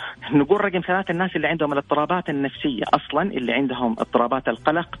 نقول رقم 3 الناس اللي عندهم الاضطرابات النفسية أصلا، اللي عندهم اضطرابات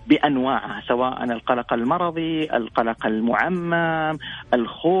القلق بأنواعها، سواء القلق المرضي، القلق المعمم،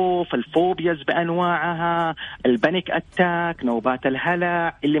 الخوف، الفوبياز بأنواعها، البانيك أتاك، نوبات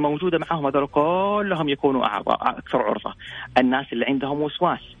الهلع، اللي موجودة معهم هذول كلهم يكونوا أكثر عرضة. الناس اللي عندهم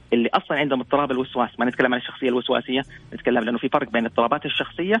وسواس، اللي أصلا عندهم اضطراب الوسواس، ما نتكلم عن الشخصية الوسواسية، نتكلم لأنه في فرق بين الاضطرابات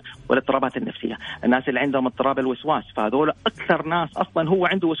الشخصية والاضطرابات النفسية. الناس اللي عندهم اضطراب الوسواس فهذول أكثر ناس أصلا هو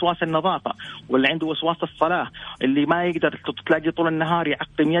عنده وسواس النظافة، واللي عنده وسواس الصلاة، اللي ما يقدر، تلاقي طول النهار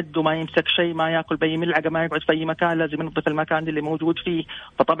يعقم يده، ما يمسك شيء، ما يأكل بأي ملعقة، ما يقعد في أي مكان، لازم ينظف المكان اللي موجود فيه.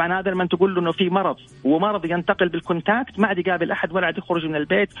 فطبعا هذا لما تقول له إنه في مرض، ومرض ينتقل بالكونتاكت، ما عاد يقابل أحد ولا عاد يخرج من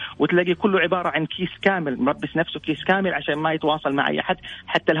البيت، وتلاقي كله عبارة عن كيس كامل، مربس نفسه كيس كامل عشان ما يتواصل مع أي أحد،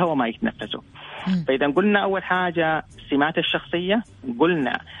 حتى الهواء ما يتنفسه. فإذا قلنا أول حاجة سمات الشخصية،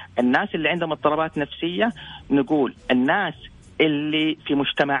 قلنا الناس اللي عندهم اضطرابات نفسية، نقول الناس اللي في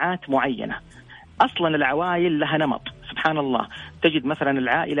مجتمعات معينة أصلا العوائل لها نمط، سبحان الله، تجد مثلا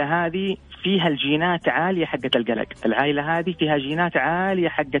العائلة هذه فيها الجينات عالية حقة القلق، العائلة هذه فيها جينات عالية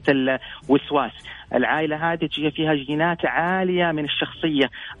حقة الوسواس، العائلة هذه فيها جينات عالية من الشخصية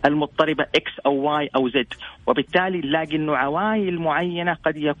المضطربة X أو Y أو Z. وبالتالي نلاقي إنه عوائل معينة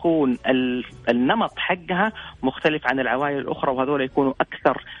قد يكون النمط حقها مختلف عن العوائل الأخرى، وهذول يكونوا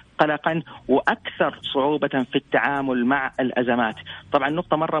أكثر قلقا وأكثر صعوبة في التعامل مع الأزمات. طبعا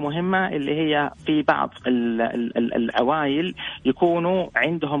نقطة مرة مهمة اللي هي في بعض العوائل يكونوا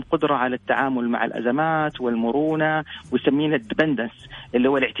عندهم قدرة على التعامل مع الأزمات والمرونة، ويسمينه الديبندنس، اللي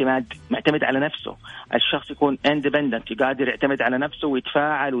هو الاعتماد، معتمد على نفسه. الشخص يكون اندبندنت، قادر يعتمد على نفسه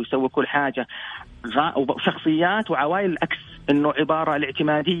ويتفاعل ويسوي كل حاجة. وشخصيات وعوائل العكس، إنه عبارة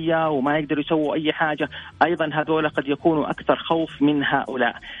الاعتمادية وما يقدر يسووا أي حاجة، أيضا هذول قد يكونوا أكثر خوف من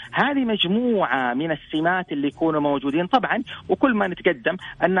هؤلاء. هذه مجموعة من السمات اللي يكونوا موجودين. طبعا وكل ما نتقدم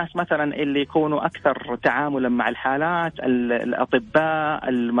الناس مثلا اللي يكونوا أكثر تعاملا مع الحالات، الأطباء،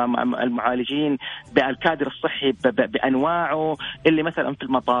 المعالجين، بالكادر الصحي بأنواعه، اللي مثلا في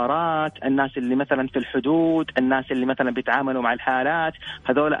المطارات، الناس اللي مثلا في الحدود، الناس اللي مثلا بيتعاملوا مع الحالات،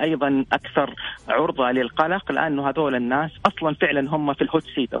 هذول أيضا أكثر عرضة للقلق، لأنه هذول الناس أصلا فعلا هم في الهوت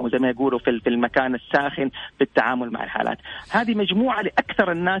سيت أو زي ما يقولوا في المكان الساخن في التعامل مع الحالات. هذه مجموعة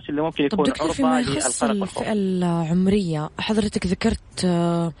لأكثر الناس اللي ممكن يكون عرضة للقلق. الفئة العمرية حضرتك ذكرت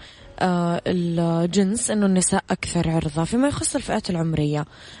الجنس إنه النساء أكثر عرضة. فيما يخص الفئات العمرية،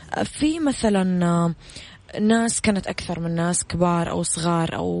 في مثلا ناس كانت أكثر من ناس، كبار أو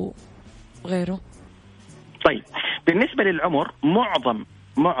صغار أو غيره؟ طيب بالنسبة للعمر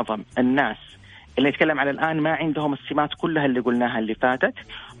معظم الناس اللي نتكلم على الآن ما عندهم السمات كلها اللي قلناها اللي فاتت.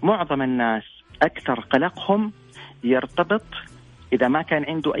 معظم الناس أكثر قلقهم يرتبط إذا ما كان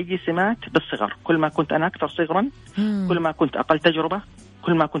عنده أي سمات بالصغر. كل ما كنت أنا أكثر صغرا، كل ما كنت أقل تجربة،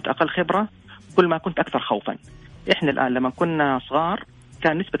 كل ما كنت أقل خبرة، كل ما كنت أكثر خوفا. إحنا الآن لما كنا صغار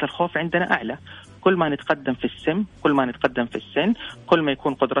كان نسبة الخوف عندنا أعلى. كل ما نتقدم في السن، كل ما نتقدم في السن، كل ما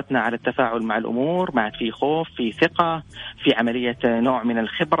يكون قدرتنا على التفاعل مع الأمور ما عاد في خوف، في ثقة، في عملية نوع من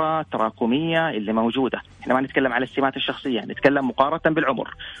الخبرة تراكمية اللي موجودة. إحنا ما نتكلم على السمات الشخصية، نتكلم مقارنة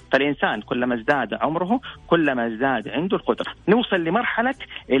بالعمر. فالإنسان كلما ازداد عمره كلما ازداد عنده القدرة. نوصل لمرحلة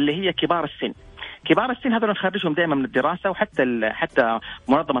اللي هي كبار السن. كبار السن هذول نخرجهم دائما من الدراسة، وحتى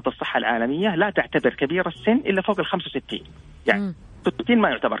منظمة الصحة العالمية لا تعتبر كبير السن إلا فوق 65. يعني 60 ما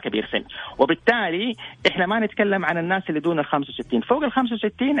يعتبر كبير سن، وبالتالي إحنا ما نتكلم عن الناس اللي دون 65. فوق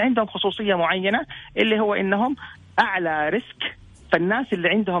 65 عندهم خصوصية معينة اللي هو إنهم أعلى ريسك. فالناس اللي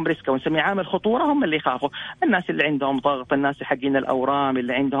عندهم ريسك ونسميه عامل خطورة هم اللي يخافوا. الناس اللي عندهم ضغط، الناس حقين الأورام،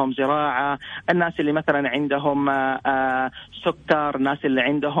 اللي عندهم زراعة، الناس اللي مثلا عندهم سكر، الناس اللي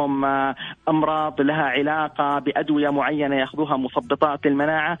عندهم أمراض لها علاقة بأدوية معينة يأخذوها مثبطات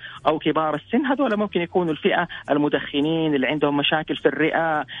للمناعة، أو كبار السن. هذول ممكن يكونوا الفئة المدخنين اللي عندهم مشاكل في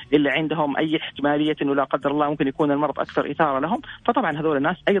الرئة، اللي عندهم أي احتمالية إنه لا قدر الله ممكن يكون المرض أكثر إثارة لهم. فطبعا هذول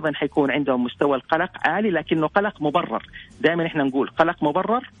الناس أيضا حيكون عندهم مستوى القلق عالي، لكنه قلق مبرر. دائما إحنا نقول قلق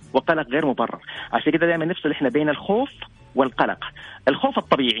مبرر وقلق غير مبرر. عشان كده دائما نفصل إحنا بين الخوف والقلق. الخوف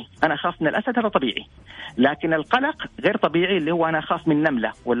الطبيعي أنا أخاف من الأسد، هذا طبيعي. لكن القلق غير طبيعي، اللي هو أنا أخاف من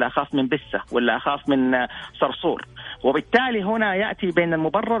نملة، ولا أخاف من بسة، ولا أخاف من صرصور. وبالتالي هنا يأتي بين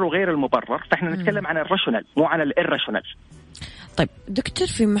المبرر وغير المبرر. فإحنا نتكلم عن الراشونال مو عن الإيراشونال. طيب دكتور،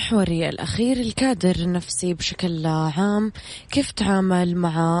 في محوري الأخير الكادر النفسي بشكل عام كيف تعامل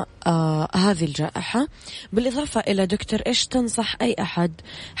مع هذه الجائحة؟ بالإضافة إلى دكتور إيش تنصح أي أحد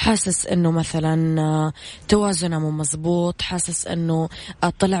حاسس أنه مثلا توازنه مو مزبوط، حاسس أنه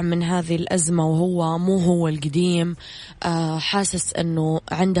طلع من هذه الأزمة وهو مو هو القديم، حاسس أنه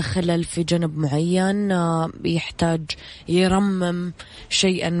عنده خلل في جانب معين، يحتاج يرمم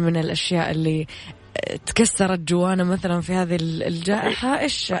شيئا من الأشياء اللي تكسرت جوانا مثلا في هذه الجائحة؟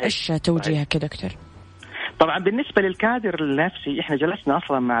 إيش توجيهك كدكتور؟ طبعا بالنسبة للكادر النفسي احنا جلسنا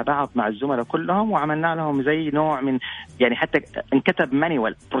اصلا مع بعض مع الزملاء كلهم وعملنا لهم زي نوع من يعني حتى انكتب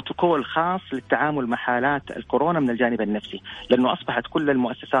مانيوال بروتوكول خاص للتعامل مع حالات الكورونا من الجانب النفسي، لانه اصبحت كل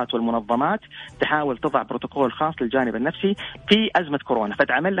المؤسسات والمنظمات تحاول تضع بروتوكول خاص للجانب النفسي في أزمة كورونا،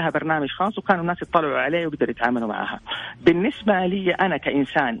 فتعمل لها برنامج خاص وكانوا الناس يطلعوا عليه ويقدروا يتعاملوا معها. بالنسبة لي انا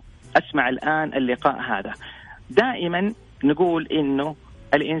كإنسان أسمع الآن اللقاء هذا، دائما نقول إنه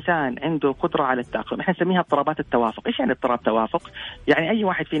الإنسان عنده قدرة على التأقلم. إحنا نسميها اضطرابات التوافق. إيش يعني اضطراب توافق؟ يعني أي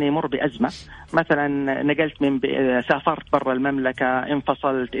واحد فينا يمر بأزمة، مثلا نقلت سافرت برا المملكة،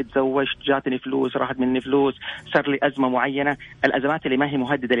 انفصلت، اتزوجت، جاتني فلوس، راحت مني فلوس، صار لي أزمة معينة. الأزمات اللي ما هي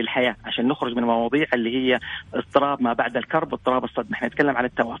مهددة للحياة، عشان نخرج من المواضيع اللي هي اضطراب ما بعد الكرب واضطراب الصدمة. إحنا نتكلم على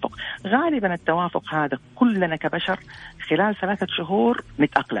التوافق. غالبا التوافق هذا كلنا كبشر خلال 3 شهور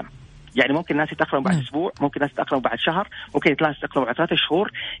نتأقلم. يعني ممكن الناس يتأقلموا بعد أسبوع، ممكن الناس يتأقلموا بعد شهر، ممكن الناس يتأقلموا بعد 3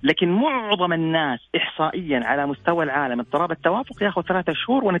 شهور، لكن معظم الناس إحصائيا على مستوى العالم اضطراب التوافق يأخذ 3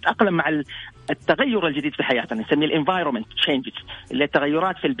 شهور ونتأقلم مع التغير الجديد في حياتنا، نسميه الانفايرومنت تشينجز، اللي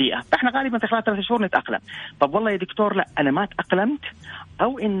التغيرات في البيئة. فإحنا غالبا في خلال 3 شهور نتأقلم. طب والله يا دكتور لا أنا ما تأقلمت،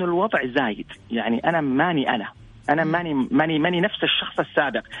 أو إنه الوضع زايد، يعني أنا ماني نفس الشخص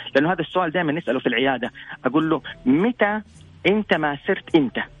السابق. لأنه هذا السؤال دائما نسأله في العيادة، أقول له متى أنت ما صرت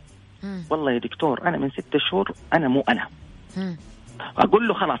أنت؟ والله يا دكتور أنا من 6 شهور أنا مو أنا. أقول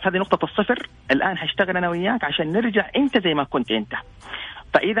له خلاص هذه نقطة الصفر، الآن هشتغل أنا وياك عشان نرجع أنت زي ما كنت أنت.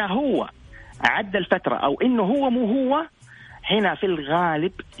 فإذا هو عدى الفترة أو إنه هو مو هو، هنا في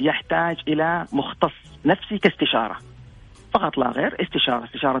الغالب يحتاج إلى مختص نفسي كاستشارة فقط لا غير.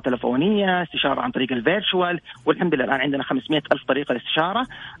 استشارة تلفونية، استشارة عن طريق الفيرتشوال، والحمد لله الآن عندنا 500,000 طريقة للاستشارة.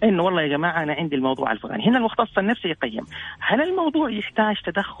 إنه والله يا جماعة أنا عندي الموضوع الفلاني. هنا المختص النفسي يقيم هل الموضوع يحتاج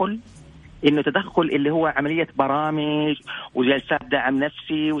تدخل، إنه تدخل اللي هو عملية برامج وجلسات دعم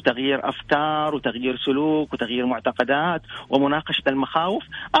نفسي وتغيير أفكار وتغيير سلوك وتغيير معتقدات ومناقشة المخاوف،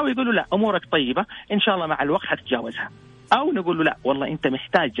 أو يقولوا لا أمورك طيبة إن شاء الله مع الوقت هتتجاوزها، أو نقول له لا والله أنت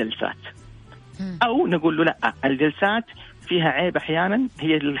محتاج جلسات، أو نقول له لا الجلسات فيها عيب أحيانا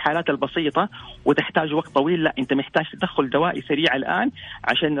هي الحالات البسيطة وتحتاج وقت طويل، لا أنت محتاج تدخل دوائي سريع الآن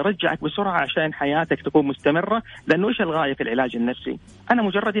عشان نرجعك بسرعة عشان حياتك تكون مستمرة. لأنه إيش الغاية في العلاج النفسي؟ أنا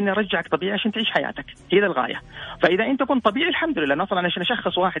مجرد إني أرجعك طبيعي عشان تعيش حياتك، هي ذا الغاية. فإذا أنت كنت طبيعي الحمد لله. مثلا عشان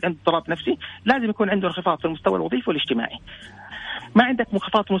أشخص واحد عنده اضطراب نفسي لازم يكون عنده انخفاض في المستوى الوظيفي والاجتماعي. ما عندك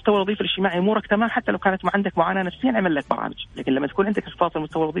انخفاض في المستوى الوظيفي الاجتماعي امورك تمام، حتى لو كانت ما عندك معاناه نفسيه نعمل لك برامج. لكن لما تكون عندك انخفاض في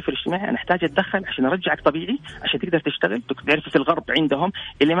المستوى الوظيفي الاجتماعي انا احتاج اتدخل عشان ارجعك طبيعي عشان تقدر تشتغل. تعرف في الغرب عندهم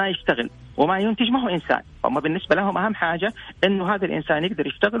اللي ما يشتغل وما ينتج ما هو انسان، فهم بالنسبه لهم اهم حاجه انه هذا الانسان يقدر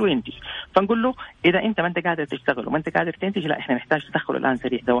يشتغل وينتج. فنقول له اذا انت ما انت قادر تشتغل وما انت قادر تنتج، لا احنا نحتاج تدخل الان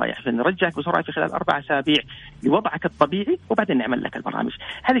سريع دوائي عشان نرجعك بسرعه في خلال 4 أسابيع لوضعك الطبيعي وبعدين نعمل لك البرامج.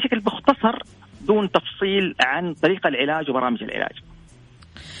 هذا شكل باختصر دون تفصيل عن طريقه العلاج وبرامج العلاج.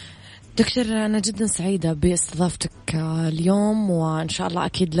 دكتور أنا جدا سعيدة باستضافتك اليوم، وإن شاء الله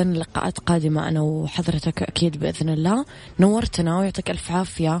أكيد لنا لقاءات قادمة أنا وحضرتك أكيد بإذن الله. نورتنا ويعطيك ألف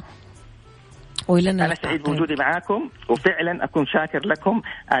عافية ولنا. أنا سعيد بوجودي معاكم، وفعلا أكون شاكر لكم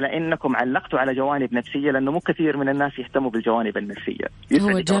على أنكم علقتوا على جوانب نفسية، لأنه مو كثير من الناس يهتموا بالجوانب النفسية.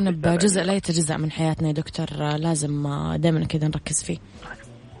 هو جانب جزء لا يتجزأ من حياتنا يا دكتور، لازم دائما كذا نركز فيه.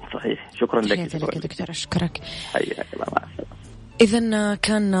 صحيح. شكرا لك يا دكتور، أشكرك. حياك الله. مع السلامة. إذن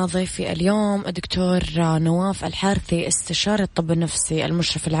كان ضيفي اليوم الدكتور نواف الحارثي، استشاري الطب النفسي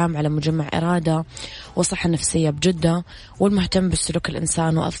المشرف العام على مجمع إرادة وصحة نفسية بجدة، والمهتم بالسلوك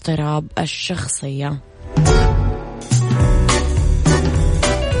الإنسان واضطراب الشخصية.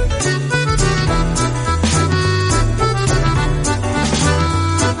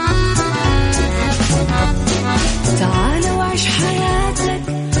 تعال وعيش حياتك،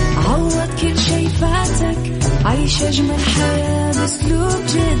 عوض كل شي فاتك، عيش أجمل حياة بأسلوب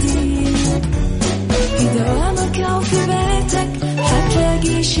جديد. في دوامك أو في بيتك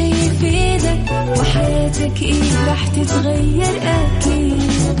حتلاقي شي يفيدك، وحياتك إيه راح تتغير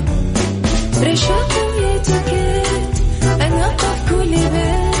أكيد. رشاق ويتكت أنا في كل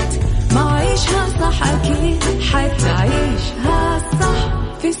بيت، ما عيشها صح أكيد حتعيشها صح.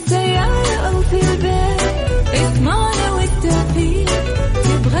 في السيارة أو في البيت اسمعنا والتوفيق،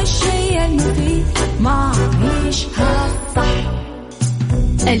 تبغى الشي المفيد ما عيشها صح.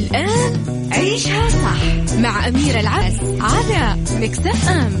 الآن عيشها صح مع أميرة العباس على ميكس اف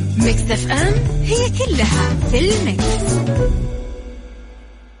ام. ميكس اف ام هي كلها في الميكس.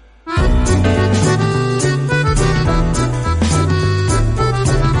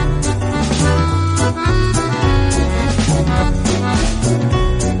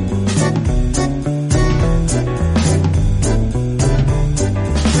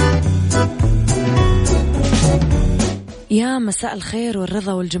 يا مساء الخير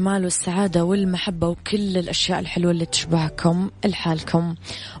والرضا والجمال والسعادة والمحبة وكل الأشياء الحلوة اللي تشبهكم لحالكم.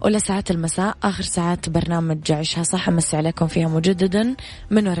 أولى ساعات المساء آخر ساعات برنامج عيشها صح، أمسي عليكم فيها مجددا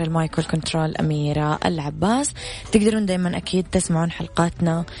من وراء المايك والكنترول أميرة العباس. تقدرون دايما أكيد تسمعون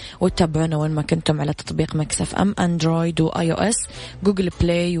حلقاتنا وتتابعونا وين ما كنتم على تطبيق ميكس اف ام، أندرويد وآي أو إس، جوجل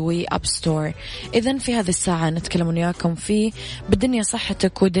بلاي وأب ستور. إذن في هذه الساعة نتكلم وياكم في بالدنيا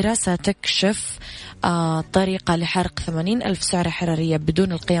صحتك، ودراسة تكشف طريقة لحرق 80,000 سعرة حرارية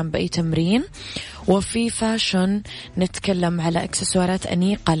بدون القيام بأي تمرين. وفي فاشن نتكلم على اكسسوارات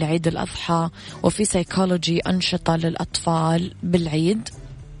أنيقة لعيد الأضحى. وفي سيكولوجي أنشطة للأطفال بالعيد.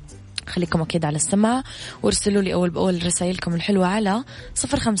 خليكم أكيد على السماع وارسلوا لي أول بأول رسائلكم الحلوة على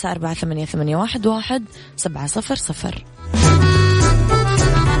 0548811700.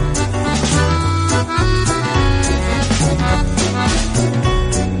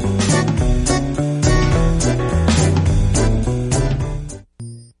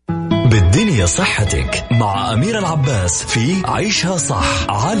 بالدنيا صحتك مع أمير العباس في عيشها صح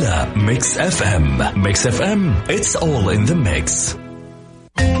على ميكس اف ام. ميكس اف ام it's all in the mix.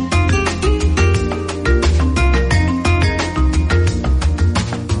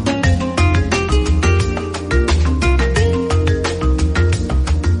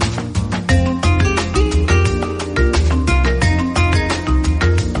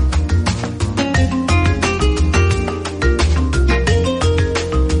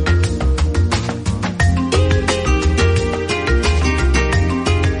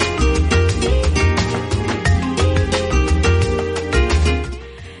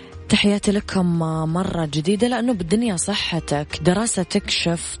 تحياتي لكم مرة جديدة، لأنه بالدنيا صحتك دراسة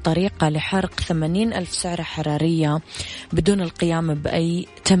تكشف طريقة لحرق 80,000 سعرة حرارية بدون القيام بأي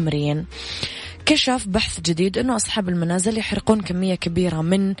تمرين. كشف بحث جديد أنه أصحاب المنازل يحرقون كمية كبيرة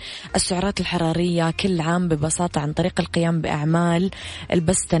من السعرات الحرارية كل عام ببساطة عن طريق القيام بأعمال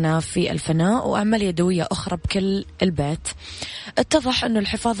البستنة في الفناء وأعمال يدوية أخرى بكل البيت. اتضح أنه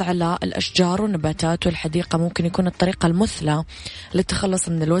الحفاظ على الأشجار والنباتات والحديقة ممكن يكون الطريقة المثلى للتخلص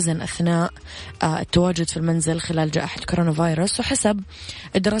من الوزن أثناء التواجد في المنزل خلال جائحة كورونا فيروس. وحسب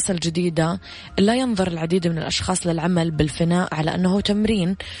الدراسة الجديدة لا ينظر العديد من الأشخاص للعمل بالفناء على أنه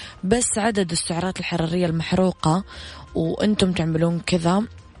تمرين، بس عدد السعرات الحرارية المحروقة وأنتم تعملون كذا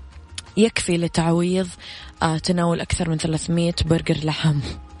يكفي لتعويض تناول أكثر من 300 برجر لحم.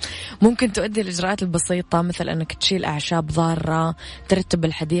 ممكن تؤدي الإجراءات البسيطة مثل أنك تشيل أعشاب ضارة، ترتب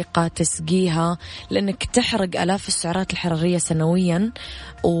الحديقة، تسقيها، لأنك تحرق آلاف السعرات الحرارية سنويا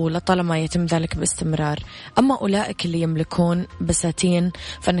ولطالما يتم ذلك باستمرار. أما أولئك اللي يملكون بساتين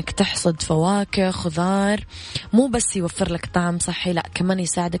فأنك تحصد فواكه خضار مو بس يوفر لك طعم صحي، لا كمان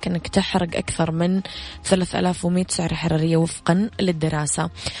يساعدك أنك تحرق أكثر من 3100 سعرة حرارية وفقا للدراسة.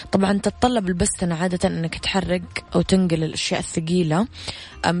 طبعا تتطلب البستنة عادة أنك تحرق أو تنقل الأشياء الثقيلة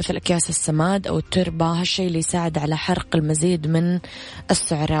مثل أكياس السماد أو التربة، هالشيء اللي يساعد على حرق المزيد من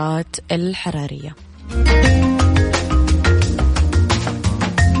السعرات الحرارية.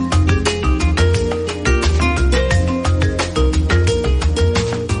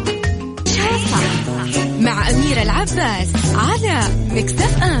 مع أميرة العباس على ميكس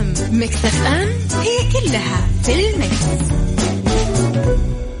اف ام. ميكس اف ام هي كلها في الميكس.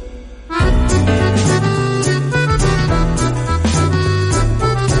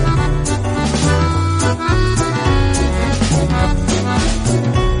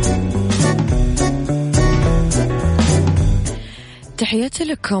 تحياتي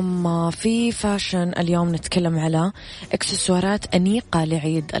لكم. في فاشن اليوم نتكلم على اكسسوارات أنيقة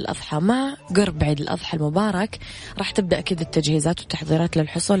لعيد الأضحى. مع قرب عيد الأضحى المبارك راح تبدأ أكيد التجهيزات والتحضيرات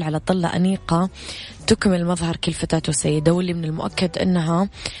للحصول على طلة أنيقة تكمل مظهر كل فتاة وسيدة، واللي من المؤكد أنها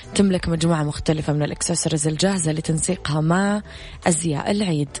تملك مجموعة مختلفة من الإكسسوارز الجاهزة لتنسيقها مع أزياء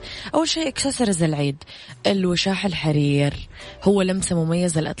العيد. أول شيء إكسسوارز العيد، الوشاح الحرير هو لمسة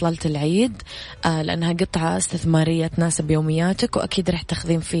مميزة لإطلالة العيد لأنها قطعة استثمارية تناسب يومياتك وأكيد رح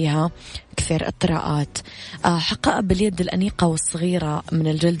تخدم فيها كثير اطراءات. حقائب باليد الأنيقة والصغيرة من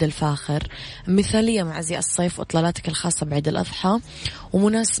الجلد الفاخر مثالية مع أزياء الصيف وإطلالاتك الخاصة بعيد الأضحى،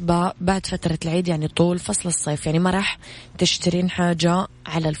 ومناسبة بعد فترة العيد يعني طول فصل الصيف، يعني ما راح تشترين حاجة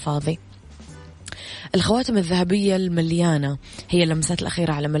على الفاضي. الخواتم الذهبية المليانة هي اللمسات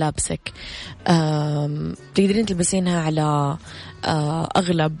الأخيرة على ملابسك، تقدرين تلبسينها على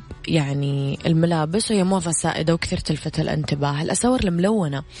أغلب يعني الملابس، وهي موضة سائدة وكثير تلفت الانتباه. الأساور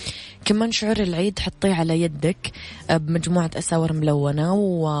الملونة كمان شعور العيد حطيه على يدك بمجموعة أساور ملونة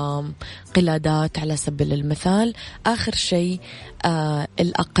وقلادات على سبيل المثال. آخر شيء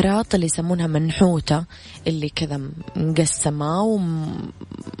الأقراط اللي يسمونها منحوتة، اللي كذا مقسمة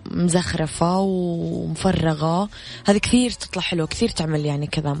ومزخرفة ومفرغة، هذه كثير تطلع حلوة، كثير تعمل يعني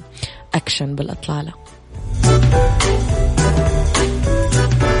كذا أكشن بالأطلالة.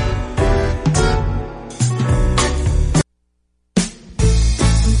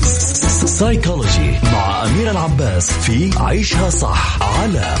 سايكولوجي مع أميرة العباس في عيشها صح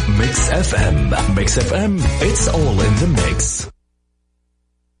على ميكس اف ام. ميكس اف ام it's all in the mix.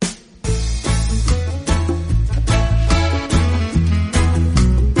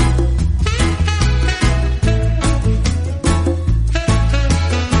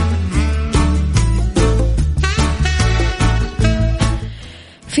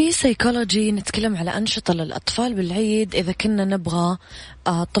 في سايكولوجي نتكلم على أنشطة للأطفال بالعيد إذا كنا نبغى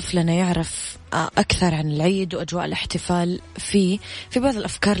طفلنا يعرف أكثر عن العيد وأجواء الاحتفال فيه. في بعض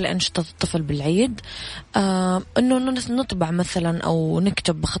الأفكار لأنشطة الطفل بالعيد، أنه نطبع مثلا أو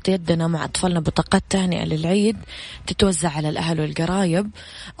نكتب بخط يدنا مع أطفالنا بطاقات تهنئة للعيد تتوزع على الأهل والقرايب.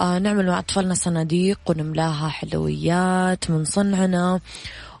 نعمل مع أطفالنا صناديق ونملاها حلويات من صنعنا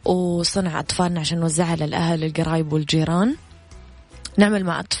وصنع أطفالنا عشان نوزعها للأهل والقرايب والجيران. نعمل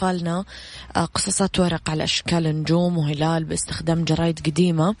مع أطفالنا قصصات ورق على أشكال نجوم وهلال باستخدام جرايد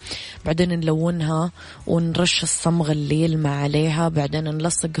قديمة، بعدين نلونها ونرش الصمغ اللي يلمع عليها، بعدين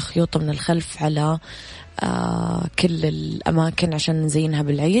نلصق خيوط من الخلف على كل الأماكن عشان نزينها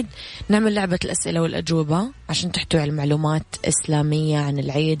بالعيد. نعمل لعبة الأسئلة والأجوبة عشان تحتوي على معلومات إسلامية عن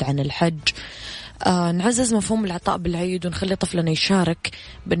العيد عن الحج. نعزز مفهوم العطاء بالعيد ونخلي طفلنا يشارك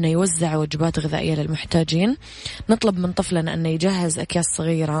بأنه يوزع وجبات غذائية للمحتاجين. نطلب من طفلنا أنه يجهز أكياس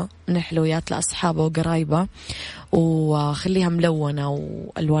صغيرة من الحلويات لأصحابه وقرايبه وخليها ملونة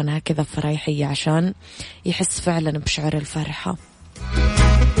وألوانها كذا فريحية عشان يحس فعلا بشعور الفرحة.